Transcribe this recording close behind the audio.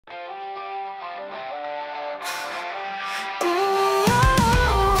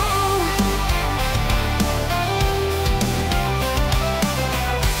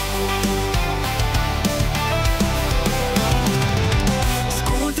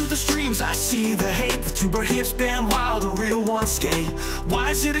dreams, I see the hate. Vtuber hips band wild, a real one skate.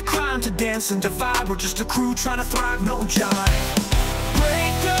 Why is it a crime to dance and divide? We're just a crew trying to thrive, no jive.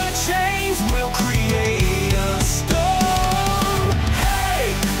 Break the chains, we'll create a storm.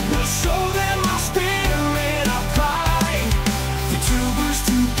 Hey, we'll show them our spirit, our pride. Vtubers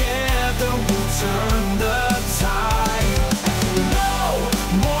together, we'll turn the tide. No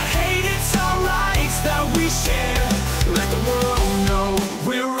more hate, it's our rights that we share. Let the world know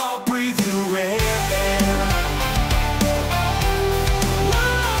we're all breathing rare. We're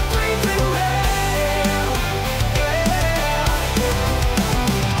all breathing rare.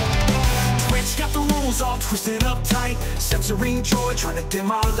 Twitch got the rules all twisted up tight, censoring joy, trying to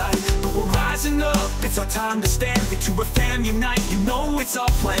dim our light. But we're rising up, it's our time to stand. Vtuber fam unite, you know it's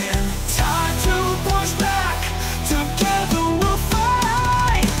our plan. Time to push back, together we'll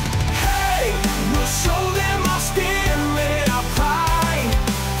fight. Hey, we'll show them our spirit, our pride.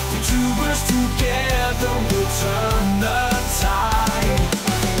 Vtubers together we'll turn the tide.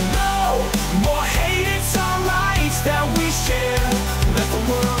 No more hate, it's our rights that we share. Let the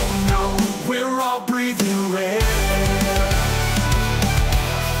world know we're all breathing rare.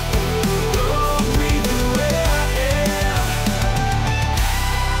 We're all breathing rare.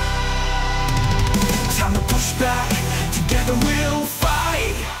 Time to push back, together we'll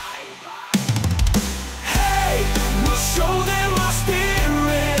fight. Hey, we'll show them our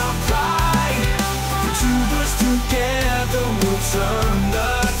spirit, our pride. Vtubers together we'll turn the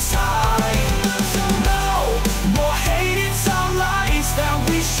tide. No more hate, it's our rights that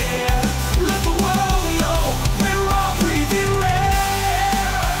we share. Let the world know we're all breathing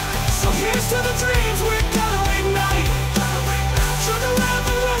rare. So here's to the dreams we're gonna ignite. Vtuber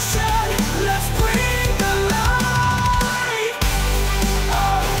Revolution, let's bring the light.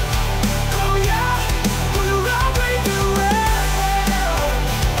 Oh yeah, we're all breathing rare.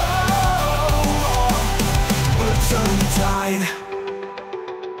 Oh, we'll turn the tide.